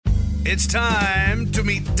It's time to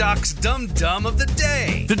meet Doc's Dum Dum of the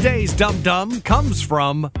Day. Today's Dum Dum comes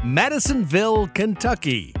from Madisonville,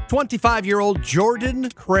 Kentucky. 25-year-old Jordan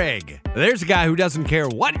Craig. There's a guy who doesn't care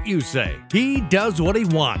what you say. He does what he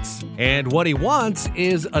wants. And what he wants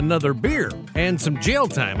is another beer and some jail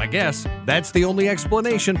time, I guess. That's the only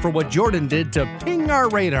explanation for what Jordan did to ping our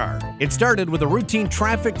radar. It started with a routine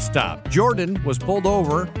traffic stop. Jordan was pulled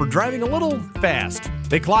over for driving a little fast.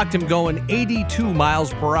 They clocked him going 82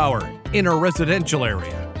 miles per hour in a residential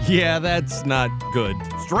area. Yeah, that's not good.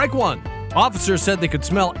 Strike one. Officers said they could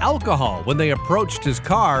smell alcohol when they approached his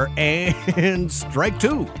car, and strike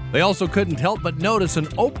two. They also couldn't help but notice an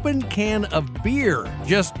open can of beer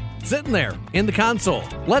just sitting there in the console.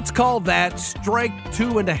 Let's call that strike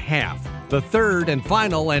 2.5. The third and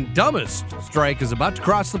final and dumbest strike is about to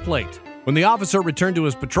cross the plate. When the officer returned to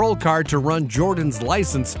his patrol car to run Jordan's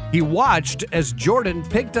license, he watched as Jordan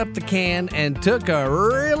picked up the can and took a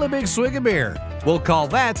really big swig of beer. We'll call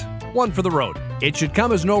that one for the road. It should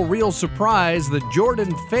come as no real surprise that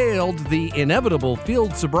Jordan failed the inevitable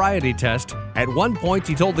field sobriety test. At one point,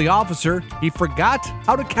 he told the officer he forgot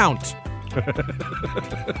how to count.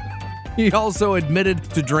 He also admitted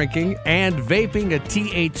to drinking and vaping a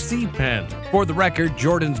THC pen. For the record,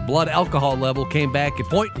 Jordan's blood alcohol level came back at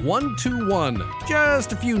 0.121,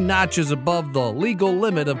 just a few notches above the legal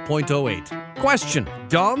limit of 0.08. Question,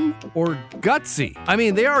 dumb or gutsy? I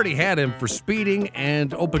mean, they already had him for speeding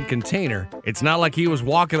and open container. It's not like he was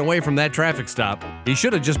walking away from that traffic stop. He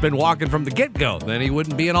should have just been walking from the get-go, then he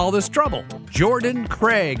wouldn't be in all this trouble. Jordan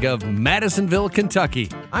Craig of Madisonville, Kentucky.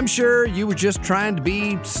 I'm sure you were just trying to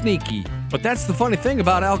be sneaky. But that's the funny thing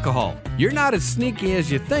about alcohol. You're not as sneaky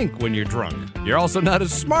as you think when you're drunk. You're also not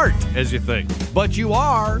as smart as you think. But you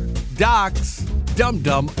are Doc's Dum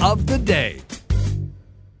Dum of the Day.